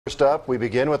First up, we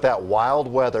begin with that wild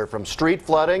weather. From street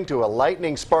flooding to a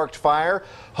lightning-sparked fire,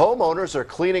 homeowners are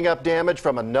cleaning up damage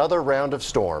from another round of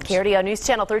storms. KRDO News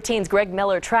Channel 13's Greg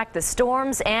Miller tracked the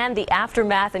storms and the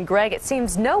aftermath. And Greg, it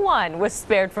seems no one was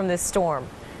spared from this storm.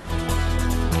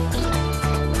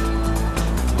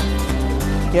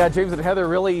 Yeah, James and Heather,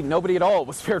 really nobody at all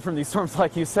was spared from these storms.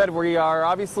 Like you said,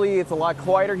 it's a lot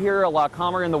quieter here, a lot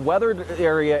calmer in the weathered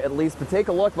area at least. But take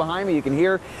a look behind me. You can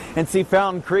hear and see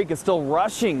Fountain Creek is still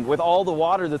rushing with all the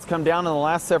water that's come down in the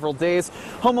last several days.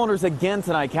 Homeowners again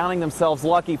tonight counting themselves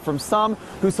lucky, from some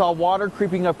who saw water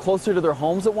creeping up closer to their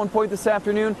homes at one point this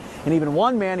afternoon, and even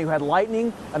one man who had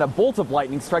lightning and a bolt of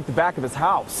lightning strike the back of his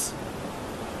house.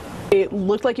 It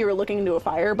looked like you were looking into a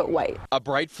fire, but white. A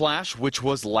bright flash, which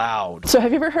was loud. So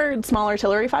have you ever heard small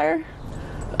artillery fire?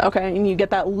 Okay, and you get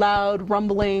that loud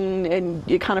rumbling and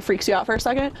it kind of freaks you out for a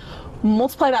second.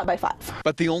 Multiply that by 5.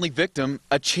 But the only victim,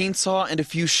 a chainsaw and a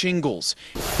few shingles.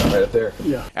 Right up there?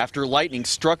 Yeah. After lightning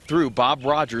struck through Bob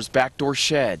Rogers' back door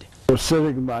shed. I was sitting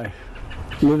in my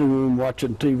living room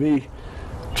watching TV,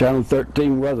 Channel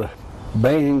 13 weather,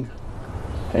 bang,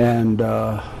 and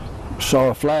saw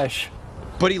a flash.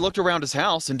 But he looked around his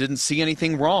house and didn't see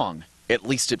anything wrong, at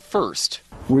least at first.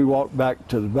 We walked back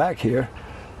to the back here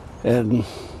and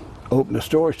opened the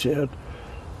storage shed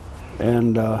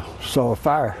and saw a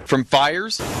fire. From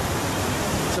fires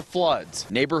to floods,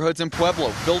 neighborhoods in Pueblo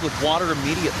filled with water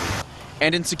immediately.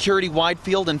 And in Security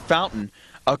Widefield and Fountain,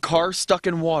 a car stuck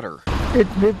in water.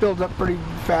 It builds up pretty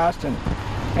fast,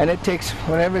 and it takes,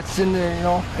 whenever it's in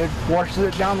there, it washes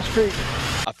it down the street.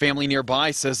 A family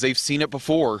nearby says they've seen it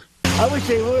before. I wish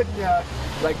they would,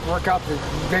 work out the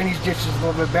drainage ditches a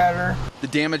little bit better. The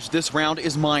damage this round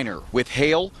is minor, with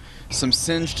hail, some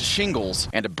singed shingles,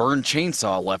 and a burned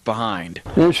chainsaw left behind.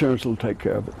 The insurance will take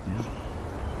care of it.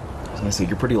 I was going to say,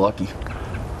 you're pretty lucky.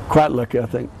 Quite lucky, I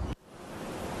think.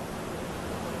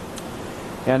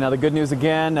 And now the good news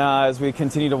again, as we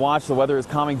continue to watch, the weather is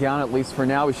calming down, at least for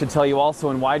now. We should tell you also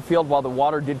in Widefield, while the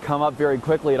water did come up very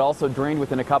quickly, it also drained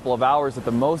within a couple of hours at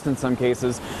the most in some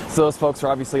cases. So those folks are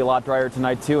obviously a lot drier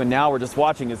tonight too. And now we're just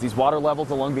watching as these water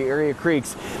levels along the area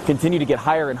creeks continue to get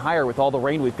higher and higher with all the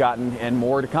rain we've gotten, and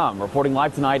more to come. Reporting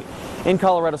live tonight in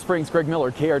Colorado Springs, Greg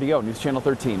Miller, KRDO News Channel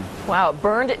 13. Wow,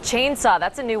 burned chainsaw.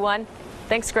 That's a new one.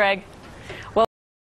 Thanks, Greg.